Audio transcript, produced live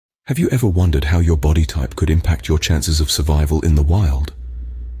Have you ever wondered how your body type could impact your chances of survival in the wild?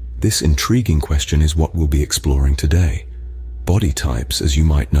 This intriguing question is what we'll be exploring today. Body types, as you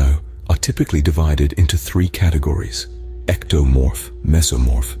might know, are typically divided into three categories: ectomorph,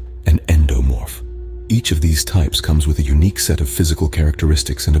 mesomorph, and endomorph. Each of these types comes with a unique set of physical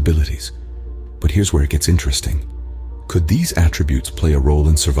characteristics and abilities. But here's where it gets interesting. Could these attributes play a role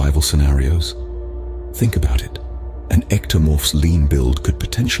in survival scenarios? Think about it. An ectomorph's lean build could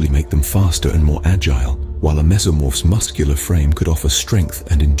potentially make them faster and more agile, while a mesomorph's muscular frame could offer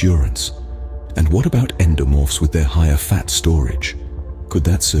strength and endurance. And what about endomorphs with their higher fat storage? Could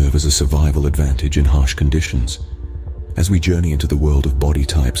that serve as a survival advantage in harsh conditions? As we journey into the world of body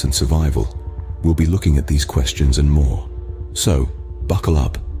types and survival, we'll be looking at these questions and more. So, buckle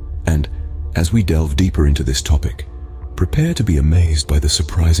up, and as we delve deeper into this topic, prepare to be amazed by the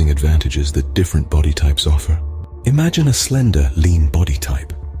surprising advantages that different body types offer. Imagine a slender, lean body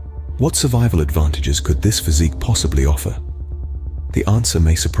type. What survival advantages could this physique possibly offer? The answer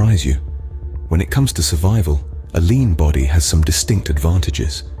may surprise you. When it comes to survival, a lean body has some distinct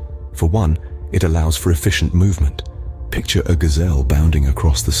advantages. For one, it allows for efficient movement. Picture a gazelle bounding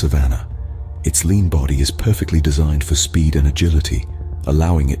across the savannah. Its lean body is perfectly designed for speed and agility,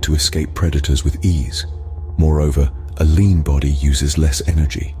 allowing it to escape predators with ease. Moreover, a lean body uses less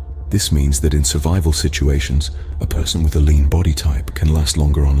energy. This means that in survival situations, a person with a lean body type can last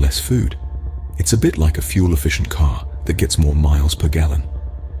longer on less food. It's a bit like a fuel-efficient car that gets more miles per gallon.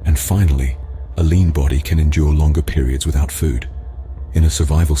 And finally, a lean body can endure longer periods without food. In a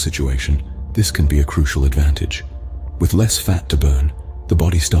survival situation, this can be a crucial advantage. With less fat to burn, the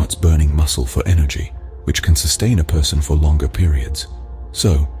body starts burning muscle for energy, which can sustain a person for longer periods.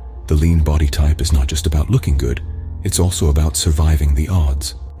 So, the lean body type is not just about looking good, it's also about surviving the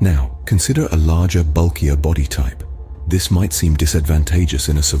odds. Now, consider a larger, bulkier body type. This might seem disadvantageous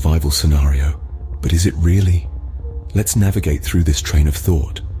in a survival scenario, but is it really? Let's navigate through this train of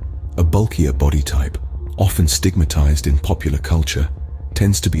thought. A bulkier body type, often stigmatized in popular culture,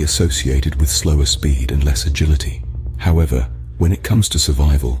 tends to be associated with slower speed and less agility. However, when it comes to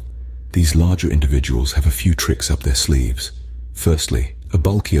survival, these larger individuals have a few tricks up their sleeves. Firstly, a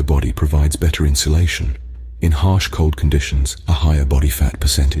bulkier body provides better insulation. In harsh cold conditions, a higher body fat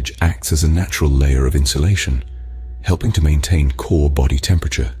percentage acts as a natural layer of insulation, helping to maintain core body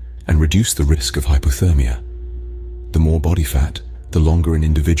temperature and reduce the risk of hypothermia. The more body fat, the longer an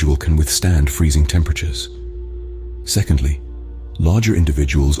individual can withstand freezing temperatures. Secondly, larger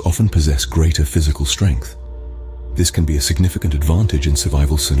individuals often possess greater physical strength. This can be a significant advantage in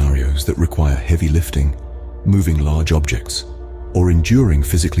survival scenarios that require heavy lifting, moving large objects, or enduring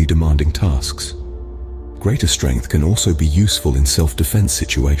physically demanding tasks. Greater strength can also be useful in self-defense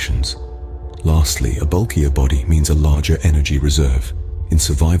situations. Lastly, a bulkier body means a larger energy reserve. In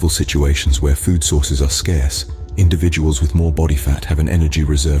survival situations where food sources are scarce, individuals with more body fat have an energy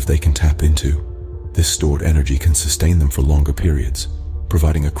reserve they can tap into. This stored energy can sustain them for longer periods,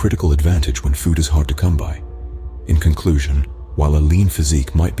 providing a critical advantage when food is hard to come by. In conclusion, while a lean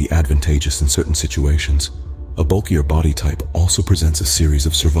physique might be advantageous in certain situations, a bulkier body type also presents a series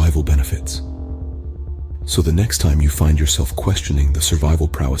of survival benefits. So the next time you find yourself questioning the survival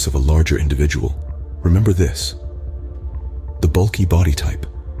prowess of a larger individual, remember this. The bulky body type,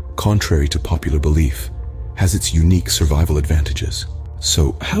 contrary to popular belief, has its unique survival advantages.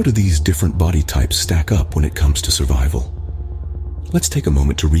 So how do these different body types stack up when it comes to survival? Let's take a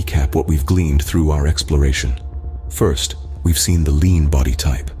moment to recap what we've gleaned through our exploration. First, we've seen the lean body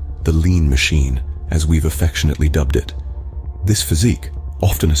type, the lean machine, as we've affectionately dubbed it. This physique,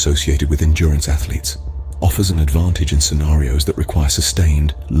 often associated with endurance athletes, offers an advantage in scenarios that require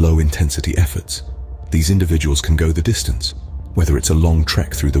sustained, low-intensity efforts. These individuals can go the distance, whether it's a long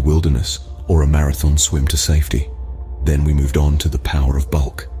trek through the wilderness or a marathon swim to safety. Then we moved on to the power of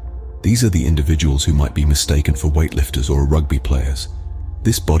bulk. These are the individuals who might be mistaken for weightlifters or rugby players.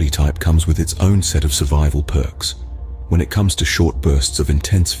 This body type comes with its own set of survival perks. When it comes to short bursts of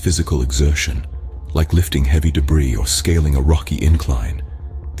intense physical exertion, like lifting heavy debris or scaling a rocky incline,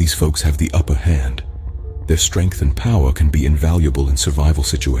 these folks have the upper hand. Their strength and power can be invaluable in survival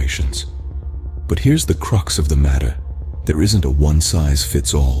situations. But here's the crux of the matter. There isn't a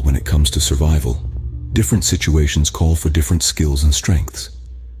one-size-fits-all when it comes to survival. Different situations call for different skills and strengths.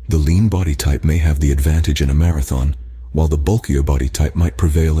 The lean body type may have the advantage in a marathon, while the bulkier body type might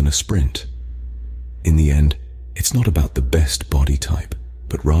prevail in a sprint. In the end, it's not about the best body type,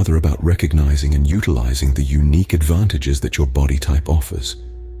 but rather about recognizing and utilizing the unique advantages that your body type offers.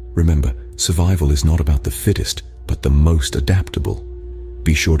 Remember, survival is not about the fittest, but the most adaptable.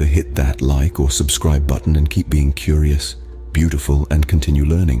 Be sure to hit that like or subscribe button and keep being curious, beautiful, and continue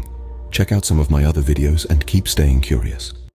learning. Check out some of my other videos and keep staying curious.